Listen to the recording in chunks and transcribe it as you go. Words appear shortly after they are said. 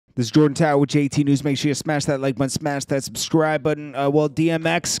This is Jordan Tower with JT News. Make sure you smash that like button, smash that subscribe button. Well,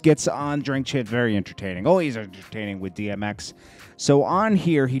 DMX gets on Drink Chat. Very entertaining. Always entertaining with DMX. So on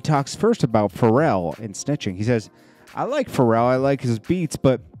here, he talks first about Pharrell and snitching. He says, I like Pharrell. I like his beats,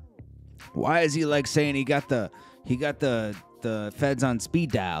 but why is he like saying he got the feds on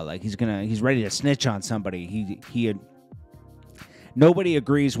speed dial? Like he's ready to snitch on somebody. Nobody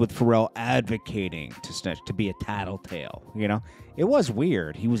agrees with Pharrell advocating to snitch, to be a tattletale, you know? It was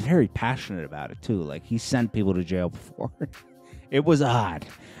weird. He was very passionate about it, too. Like, he sent people to jail before. It was odd.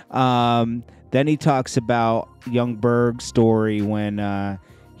 Then he talks about Young Berg's story when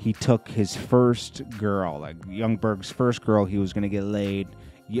he took his first girl, like Young Berg's first girl, he was going to get laid.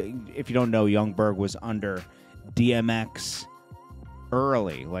 If you don't know, Young Berg was under DMX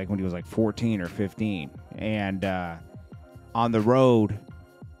early, like when he was like 14 or 15. And on the road,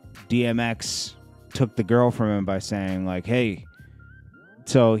 DMX took the girl from him by saying, like, hey,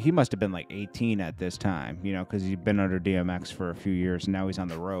 so he must have been like 18 at this time, you know, because he'd been under DMX for a few years, and now he's on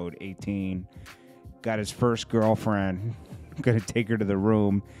the road, 18, got his first girlfriend, going to take her to the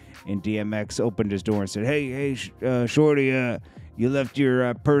room, and DMX opened his door and said, hey, shorty, you left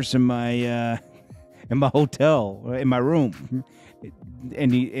your purse in my hotel, in my room.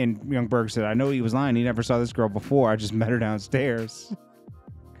 And Young Berg said, I know he was lying. He never saw this girl before. I just met her downstairs.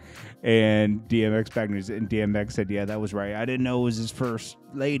 And DMX said, yeah, that was right. I didn't know it was his first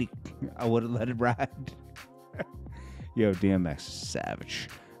lady. I would have let it ride. Yo, DMX is savage.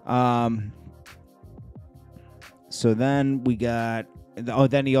 So then we got...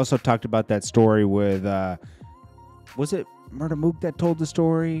 then he also talked about that story with... was it Murder Mook that told the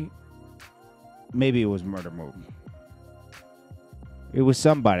story? Maybe it was Murder Mook. It was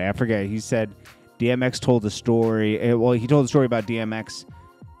somebody. I forget. He said DMX told the story. Well, he told the story about DMX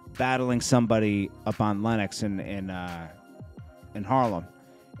battling somebody up on Lenox in Harlem.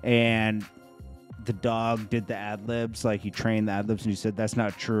 And the dog did the ad-libs. Like, he trained the ad-libs. And he said, that's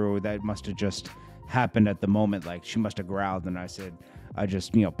not true. That must have just happened at the moment. Like, she must have growled. And I said, I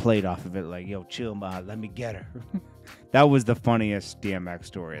just, played off of it. Like, yo, chill, ma. Let me get her. That was the funniest DMX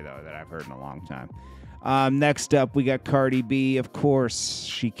story, though, that I've heard in a long time. Next up, we got Cardi B. Of course,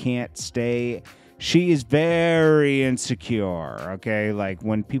 she can't stay. She is very insecure, okay? Like,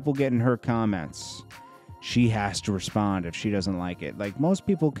 when people get in her comments, she has to respond if she doesn't like it. Like, most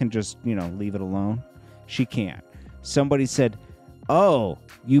people can just, leave it alone. She can't. Somebody said, oh,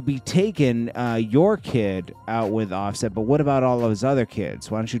 you be taking your kid out with Offset, but what about all of his other kids?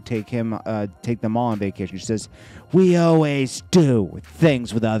 Why don't you take them all on vacation? She says, we always do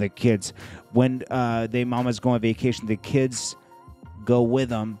things with other kids. When they mamas go on vacation, the kids go with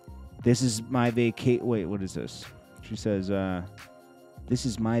them. This is my vacation. Wait, what is this? She says, this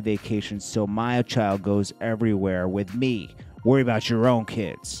is my vacation, so my child goes everywhere with me. Worry about your own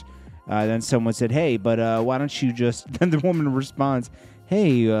kids. Then someone said, hey, but why don't you just... Then the woman responds,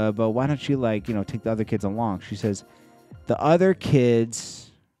 hey, but why don't you, take the other kids along? She says, the other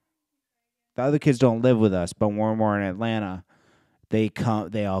kids don't live with us, but when we're in Atlanta, they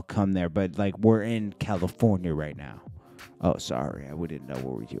all come there. But, we're in California right now. Oh, sorry, I didn't know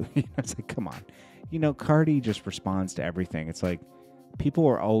where you were. It's like, come on. Cardi just responds to everything. It's like, people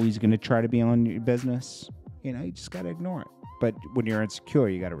are always going to try to be on your business. You just got to ignore it. But when you're insecure,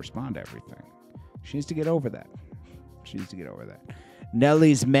 you got to respond to everything. She needs to get over that.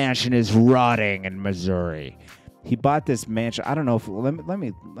 Nelly's mansion is rotting in Missouri. He bought this mansion. I don't know if let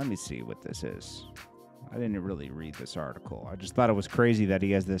me see what this is. I didn't really read this article. I just thought it was crazy that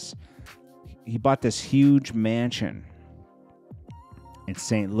he has this. He bought this huge mansion in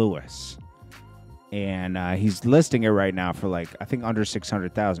St. Louis, and he's listing it right now for I think under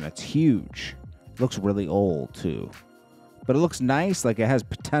 $600,000. It's huge. Looks really old too, but it looks nice. Like, it has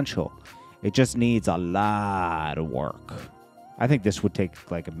potential. It just needs a lot of work. I think this would take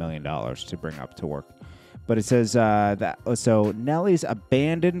 $1 million to bring up to work. But it says so Nelly's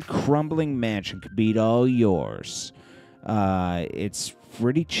abandoned crumbling mansion could be all yours. It's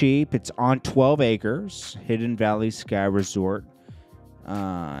pretty cheap. It's on 12 acres, Hidden Valley Sky Resort.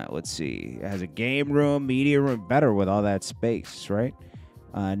 Let's see. It has a game room, media room, better with all that space, right?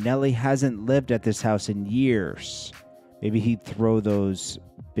 Nelly hasn't lived at this house in years. Maybe he'd throw those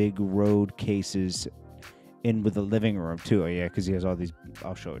big road cases in with the living room, too. Oh, yeah, because he has all these...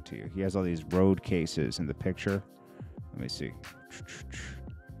 I'll show it to you. He has all these road cases in the picture. Let me see.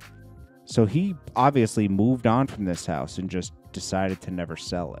 So he obviously moved on from this house and just decided to never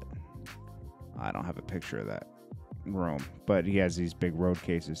sell it. I don't have a picture of that room, but he has these big road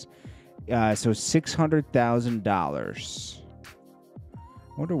cases. So $600,000. I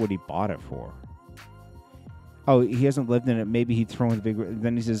wonder what he bought it for. Oh, he hasn't lived in it. Maybe he'd thrown the big.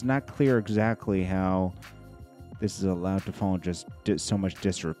 Then he says, not clear exactly how this is allowed to fall in just so much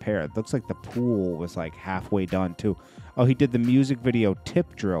disrepair. It looks like the pool was like halfway done too. Oh, he did the music video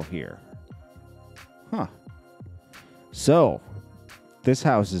tip drill here. Huh. So, this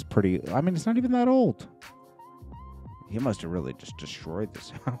house is pretty. I mean, it's not even that old. He must have really just destroyed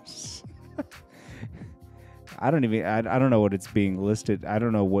this house. I don't know what it's being listed. I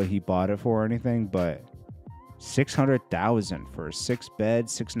don't know what he bought it for or anything, but $600,000 for a 6-bed,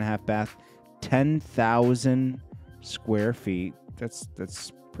 6.5 bath, 10,000 square feet.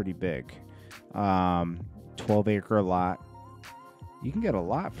 That's pretty big. 12-acre lot. You can get a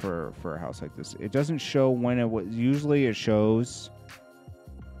lot for a house like this. It doesn't show when it was. Usually, it shows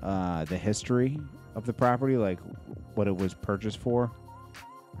the history of the property, like what it was purchased for.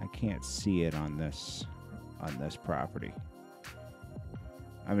 I can't see it on this property.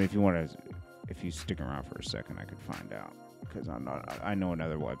 I mean, if you stick around for a second, I could find out, because I know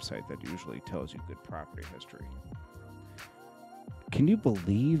another website that usually tells you good property history. Can you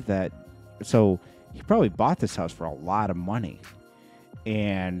believe that? So he probably bought this house for a lot of money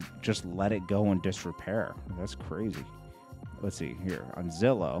and just let it go in disrepair. That's crazy. Let's see here on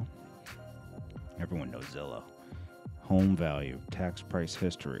Zillow. Everyone knows Zillow. Home value, tax price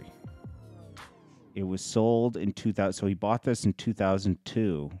history. It was sold in 2000. So he bought this in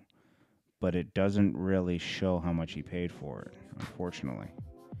 2002, but it doesn't really show how much he paid for it, unfortunately.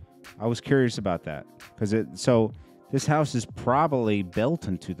 I was curious about that because this house is probably built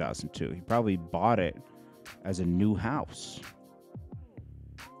in 2002. He probably bought it as a new house,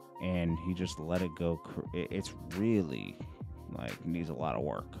 and he just let it go. It's really needs a lot of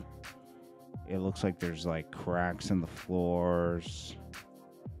work. It looks like there's cracks in the floors,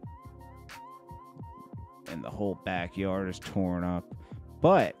 and the whole backyard is torn up.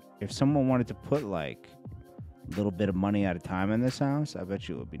 But if someone wanted to put a little bit of money at a time in this house, I bet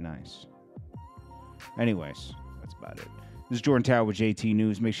you it would be nice. Anyways, that's about it. This is Jordan Tower with JT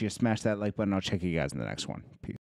News. Make sure you smash that like button. I'll check you guys in the next one. Peace.